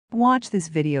Watch this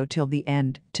video till the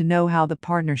end to know how the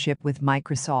partnership with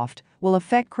Microsoft will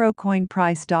affect Crocoin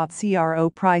price. Cro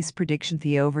price prediction.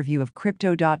 The overview of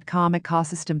Crypto.com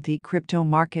ecosystem. The crypto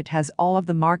market has all of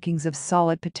the markings of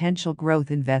solid potential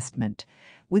growth investment.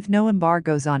 With no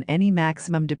embargoes on any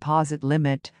maximum deposit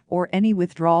limit or any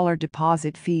withdrawal or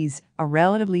deposit fees, a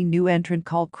relatively new entrant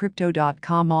called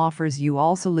Crypto.com offers you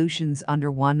all solutions under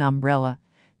one umbrella.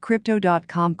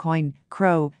 Crypto.com coin,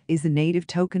 CRO, is the native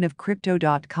token of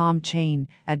Crypto.com chain,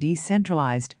 a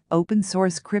decentralized,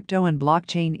 open-source crypto and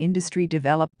blockchain industry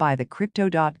developed by the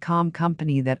Crypto.com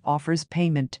company that offers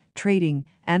payment, trading,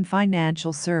 and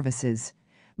financial services.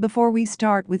 Before we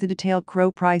start with a detailed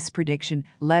CRO price prediction,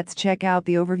 let's check out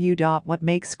the overview. What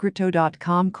makes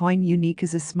Crypto.com coin unique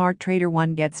as a smart trader?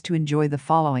 One gets to enjoy the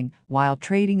following while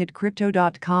trading at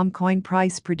Crypto.com coin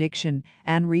price prediction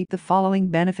and reap the following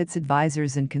benefits: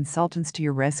 advisors and consultants to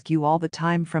your rescue all the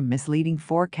time from misleading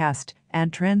forecast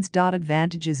and trends.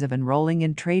 Advantages of enrolling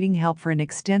in trading: help for an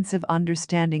extensive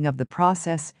understanding of the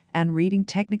process and reading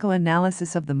technical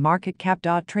analysis of the market cap.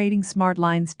 Trading smart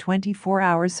lines 24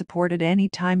 hours support at any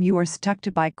time you are stuck to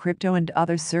buy crypto and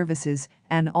other services,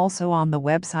 and also on the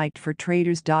website for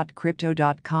traders.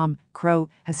 Crypto.com, CRO,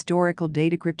 historical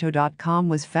data. Crypto.com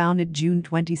was founded June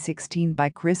 2016 by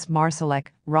Chris Marsalek,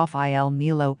 Raphael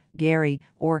Milo, Gary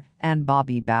Orr, and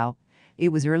Bobby Bao. It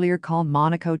was earlier called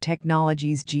Monaco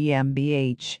Technologies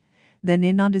GmbH.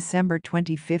 Then on December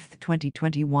 25,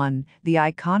 2021, the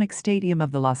iconic stadium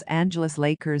of the Los Angeles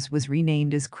Lakers was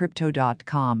renamed as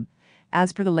Crypto.com.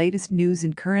 As per the latest news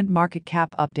and current market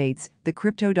cap updates, the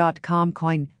Crypto.com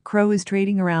coin, CRO, is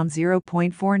trading around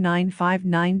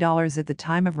 $0.4959 at the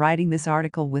time of writing this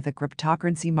article, with a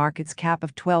cryptocurrency market cap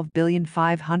of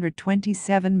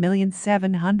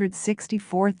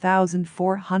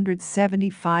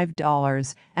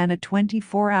 $12,527,764,475 and a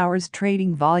 24 hours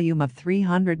trading volume of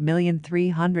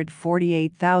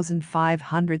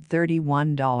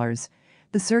 $300,348,531.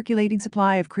 The circulating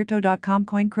supply of Crypto.com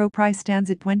coin, CRO, price stands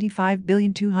at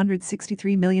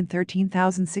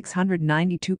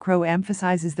 25,263,013,692. CRO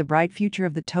emphasizes the bright future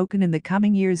of the token in the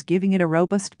coming years, giving it a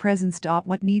robust presence.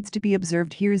 What needs to be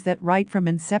observed here is that right from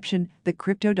inception, the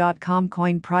Crypto.com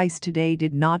coin price today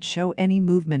did not show any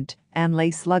movement and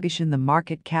lay sluggish in the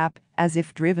market cap, as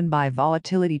if driven by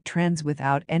volatility trends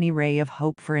without any ray of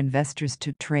hope for investors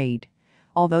to trade.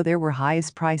 Although there were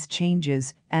highest price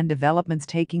changes and developments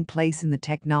taking place in the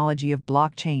technology of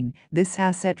blockchain, this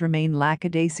asset remained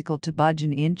lackadaisical to budge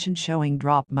an inch and showing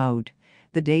drop mode.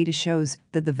 The data shows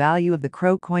that the value of the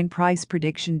CRO coin price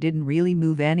prediction didn't really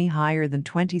move any higher than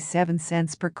 27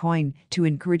 cents per coin to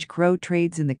encourage CRO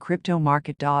trades in the crypto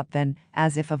market. Then,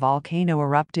 as if a volcano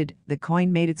erupted, the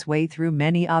coin made its way through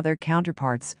many other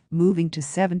counterparts, moving to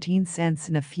 17 cents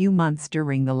in a few months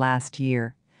during the last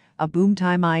year. A boom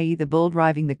time, i.e. the bull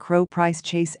driving the CRO price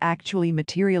chase, actually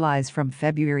materialized from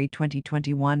February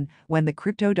 2021, when the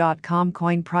Crypto.com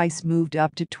coin price moved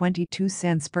up to 22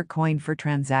 cents per coin for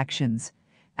transactions.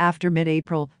 After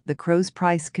mid-April, the CRO's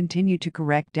price continued to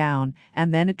correct down,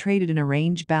 and then it traded in a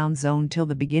range-bound zone till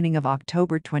the beginning of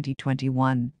October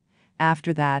 2021.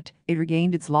 After that, it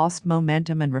regained its lost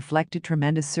momentum and reflected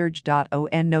tremendous surge.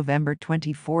 On November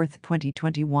 24,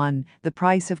 2021, the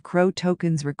price of CRO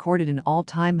tokens recorded an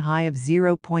all-time high of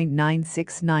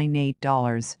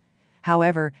 $0.9698.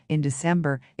 However, in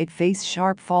December, it faced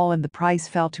sharp fall and the price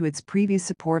fell to its previous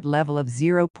support level of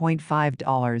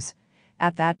 $0.5.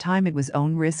 At that time, it was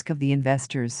own risk of the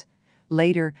investors.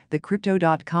 Later, the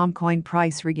Crypto.com coin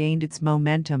price regained its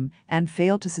momentum and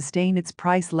failed to sustain its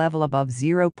price level above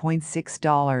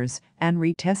 $0.6 and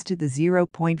retested the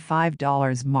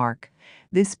 $0.5 mark.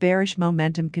 This bearish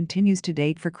momentum continues to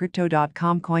date for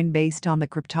Crypto.com coin based on the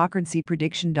cryptocurrency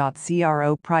prediction.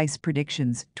 CRO price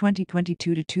predictions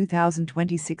 2022 to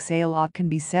 2026. A lot can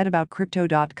be said about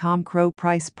Crypto.com CRO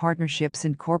price partnerships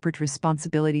and corporate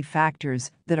responsibility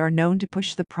factors that are known to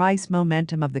push the price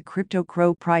momentum of the crypto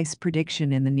CRO price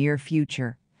prediction in the near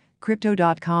future.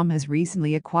 Crypto.com has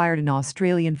recently acquired an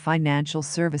Australian financial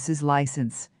services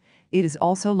license. It has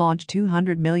also launched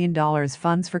 $200 million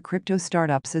funds for crypto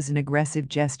startups as an aggressive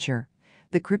gesture.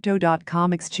 The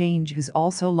Crypto.com exchange has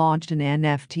also launched an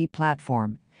NFT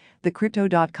platform. The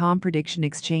Crypto.com prediction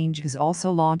exchange has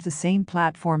also launched the same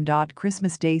platform.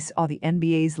 Christmas Day saw the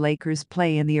NBA's Lakers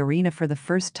play in the arena for the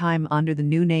first time under the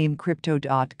new name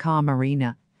Crypto.com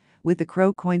Arena. With the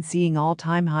CRO coin seeing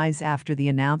all-time highs after the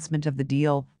announcement of the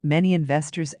deal, many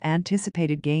investors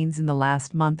anticipated gains in the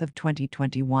last month of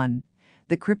 2021.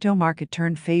 The crypto market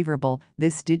turned favorable.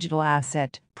 This digital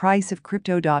asset, price of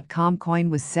Crypto.com coin,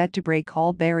 was set to break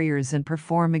all barriers and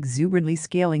perform exuberantly,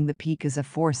 scaling the peak as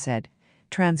aforesaid.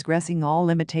 transgressing all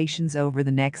limitations over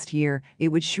the next year, it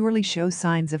would surely show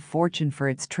signs of fortune for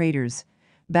its traders.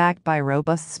 Backed by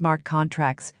robust smart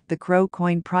contracts, the Crow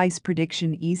coin price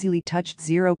prediction easily touched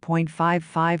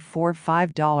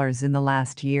 $0.5545 in the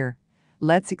last year.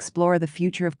 Let's explore the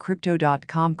future of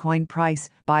Crypto.com coin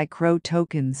price, buy Crow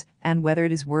tokens, and whether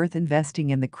it is worth investing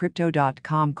in the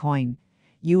Crypto.com coin.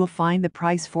 You will find the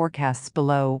price forecasts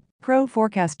below. Crow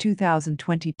forecast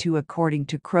 2022. According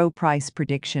to Crow price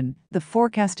prediction, the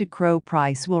forecasted Crow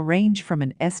price will range from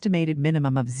an estimated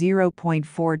minimum of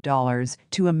 $0.4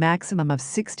 to a maximum of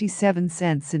 67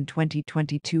 cents in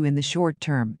 2022 in the short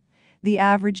term. The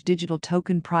average digital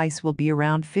token price will be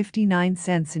around 59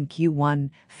 cents in Q1,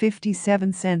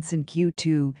 57 cents in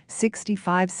Q2,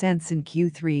 65 cents in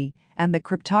Q3, and the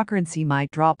cryptocurrency might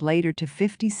drop later to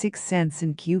 56 cents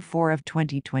in Q4 of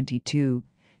 2022.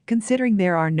 Considering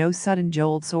there are no sudden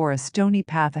jolts or a stony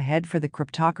path ahead for the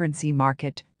cryptocurrency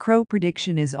market, Crow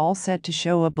prediction is all set to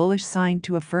show a bullish sign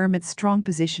to affirm its strong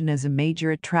position as a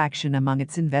major attraction among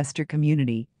its investor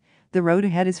community. The road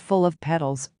ahead is full of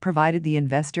petals, provided the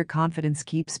investor confidence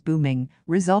keeps booming,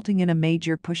 resulting in a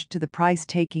major push to the price,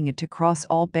 taking it to cross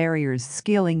all barriers,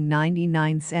 scaling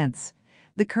 99 cents.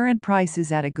 The current price is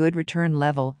at a good return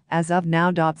level as of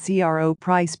now. CRO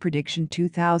price prediction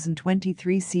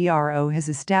 2023. CRO has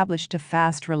established a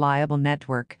fast, reliable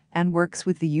network and works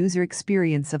with the user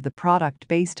experience of the product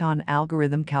based on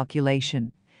algorithm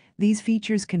calculation. These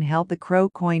features can help the Crow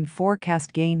coin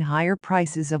forecast gain higher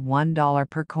prices of $1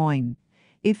 per coin.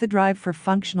 If the drive for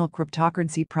functional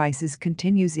cryptocurrency prices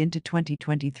continues into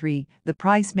 2023, the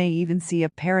price may even see a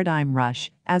paradigm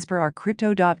rush, as per our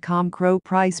Crypto.com Crow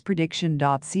price prediction.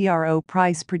 CRO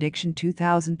price prediction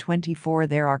 2024.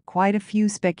 There are quite a few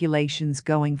speculations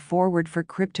going forward for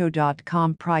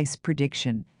Crypto.com price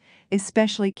prediction.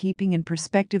 Especially keeping in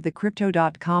perspective the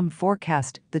Crypto.com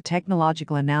forecast, the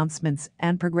technological announcements,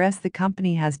 and progress the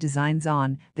company has designs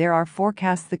on, there are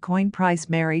forecasts the coin price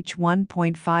may reach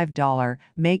 $1.5,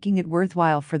 making it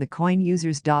worthwhile for the coin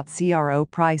users. CRO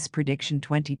price prediction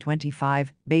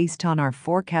 2025. Based on our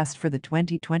forecast for the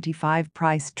 2025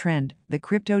 price trend, the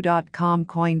Crypto.com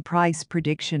coin price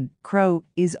prediction, Crow,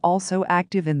 is also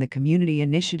active in the community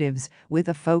initiatives with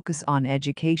a focus on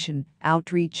education,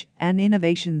 outreach, and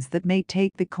innovations that may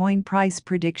take the coin price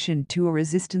prediction to a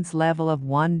resistance level of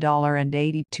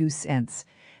 $1.82.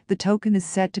 The token is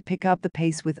set to pick up the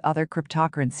pace with other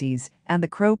cryptocurrencies, and the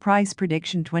Crow price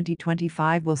prediction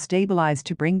 2025 will stabilize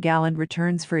to bring gallant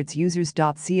returns for its users.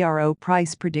 CRO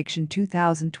price prediction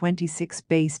 2026.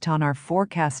 Based on our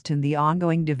forecast and the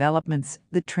ongoing developments,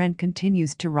 the trend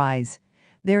continues to rise.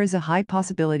 There is a high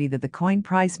possibility that the coin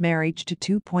price may reach to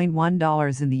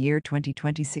 $2.1 in the year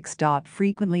 2026.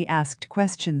 Frequently asked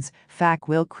questions. Fact: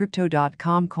 will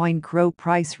Crypto.com coin Crow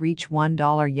price reach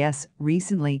 $1? Yes,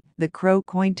 recently, the Crow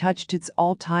coin touched its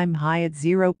all-time high at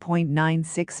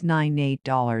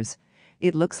 $0.9698.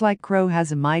 It looks like Crow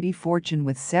has a mighty fortune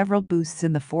with several boosts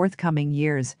in the forthcoming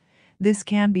years. This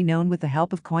can be known with the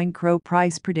help of coin Crow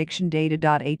price prediction data.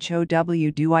 How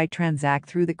do I transact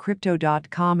through the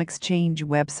Crypto.com exchange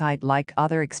website? Like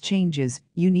other exchanges,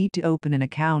 you need to open an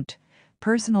account,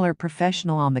 personal or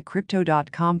professional, on the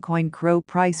Crypto.com coin Crow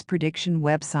price prediction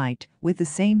website, with the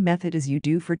same method as you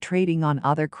do for trading on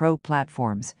other Crow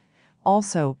platforms.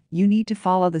 Also, you need to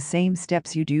follow the same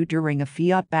steps you do during a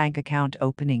fiat bank account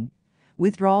opening.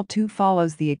 Withdrawal too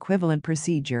follows the equivalent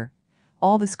procedure.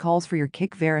 All this calls for your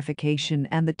KIC verification,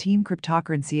 and the Team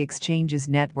Cryptocurrency Exchanges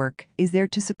network is there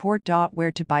to support.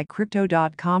 Where to buy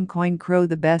Crypto.com coin Crow?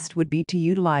 The best would be to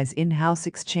utilize in-house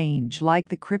exchange like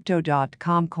the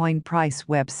Crypto.com coin price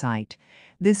website.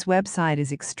 This website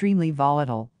is extremely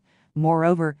volatile.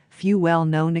 Moreover, few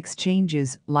well-known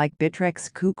exchanges like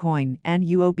Bittrex, KuCoin, and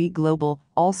UOB Global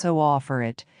also offer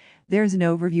it. There's an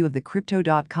overview of the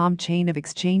Crypto.com chain of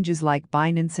exchanges like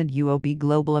Binance and UOB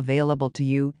Global available to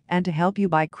you, and to help you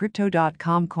buy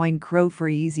Crypto.com coin Crow for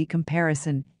easy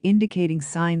comparison, indicating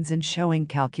signs and showing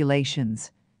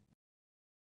calculations.